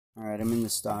Alright, I'm in the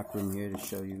stock room here to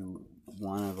show you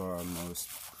one of our most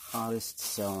hottest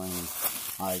selling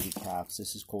ivy caps.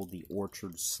 This is called the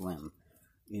Orchard Slim.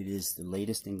 It is the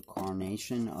latest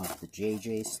incarnation of the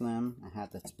JJ Slim, a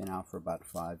hat that's been out for about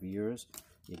 5 years.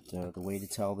 The way to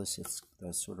tell this, it's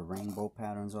the sort of rainbow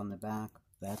patterns on the back.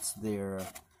 That's there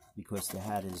because the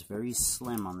hat is very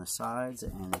slim on the sides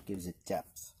and it gives it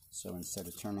depth. So instead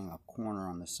of turning a corner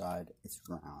on the side, it's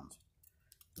round.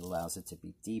 It allows it to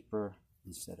be deeper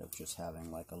instead of just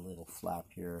having like a little flap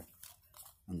here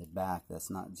in the back that's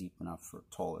not deep enough for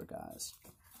taller guys.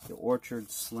 The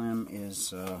Orchard Slim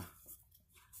is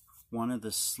one of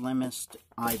the slimmest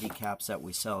ivy caps that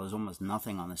we sell. There's almost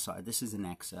nothing on the side. This is an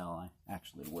XL. I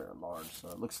actually wear a large, so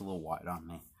it looks a little wide on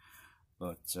me.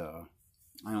 But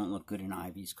I don't look good in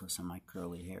ivies because of my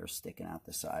curly hair sticking out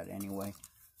the side anyway.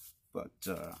 But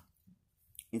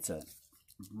it's a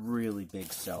really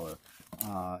big seller.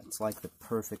 It's like the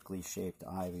perfectly shaped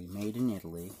ivy, made in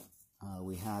Italy.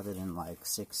 We have it in like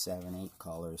 6, 7, 8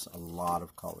 colors, a lot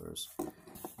of colors.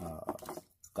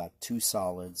 Got 2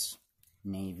 solids,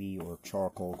 navy or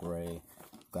charcoal gray.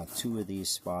 Got 2 of these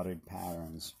spotted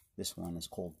patterns. This one is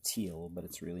called teal, but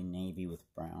it's really navy with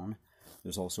brown.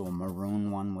 There's also a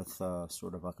maroon one with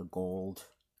sort of like a gold.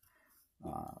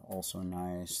 Also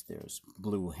nice. There's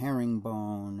blue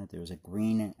herringbone. There's a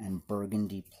green and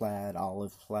burgundy plaid,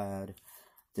 olive plaid.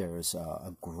 There's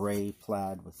a gray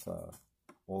plaid with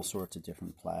all sorts of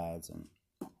different plaids and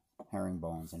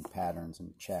herringbones and patterns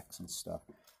and checks and stuff.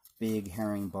 Big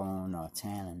herringbone,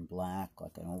 tan and black,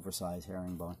 like an oversized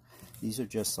herringbone. These are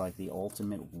just like the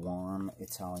ultimate warm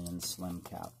Italian slim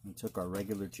cap. We took our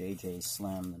regular JJ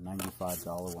Slim, the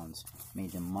 $95 ones,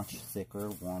 made them much thicker,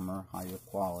 warmer, higher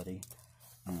quality.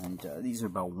 And these are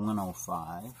about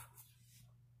 $105,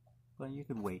 but you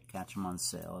could wait, catch them on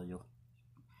sale.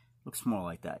 Looks more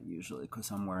like that usually because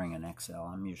I'm wearing an XL.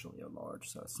 I'm usually a large,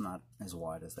 so it's not as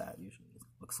wide as that. Usually it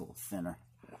looks a little thinner.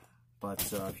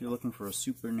 But if you're looking for a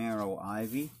super narrow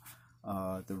ivy,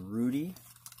 the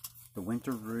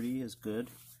Winter Rudy is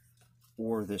good.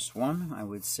 Or this one, I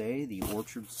would say, the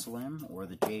Orchard Slim or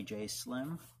the JJ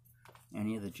Slim.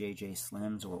 Any of the JJ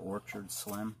Slims or Orchard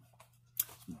Slim.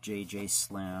 JJ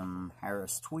Slim,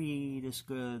 Harris Tweed is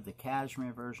good. The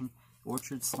cashmere version.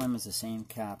 Orchard Slim is the same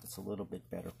cap. It's a little bit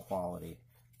better quality.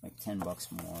 Like $10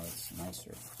 more. It's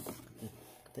nicer. Look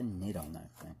at the knit on that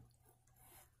thing.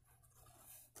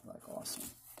 Like awesome.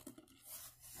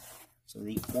 So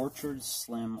the Orchard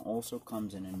Slim also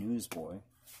comes in a newsboy.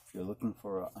 If you're looking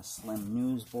for a slim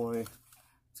newsboy,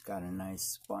 it's got a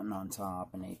nice button on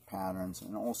top and 8 patterns.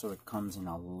 And also it comes in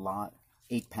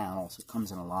 8 panels. It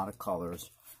comes in a lot of colors.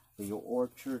 So your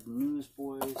Orchard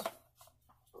newsboys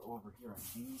are over here in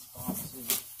these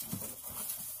boxes.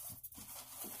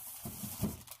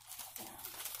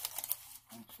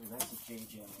 Actually, that's a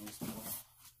JJ newsboy.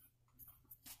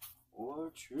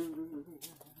 Orchard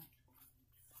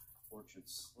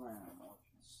Slim.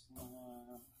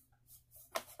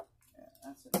 Yeah,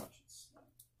 that's an Orchard Slim.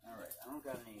 Alright, I don't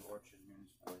got any Orchard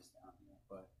newsboys down here,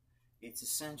 but it's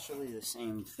essentially the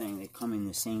same thing. They come in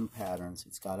the same patterns.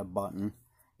 It's got a button,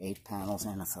 8 panels,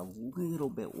 and it's a little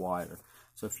bit wider.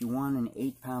 So if you want an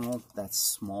 8 panel that's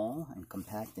small and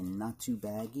compact and not too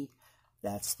baggy,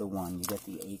 that's the one. You get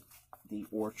the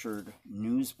Orchard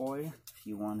Newsboy. If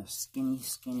you want a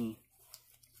skinny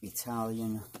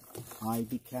Italian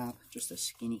ivy cap, just a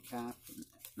skinny cap,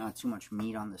 not too much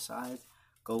meat on the side,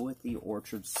 go with the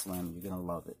Orchard Slim. You're going to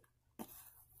love it.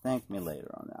 Thank me later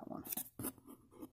on that.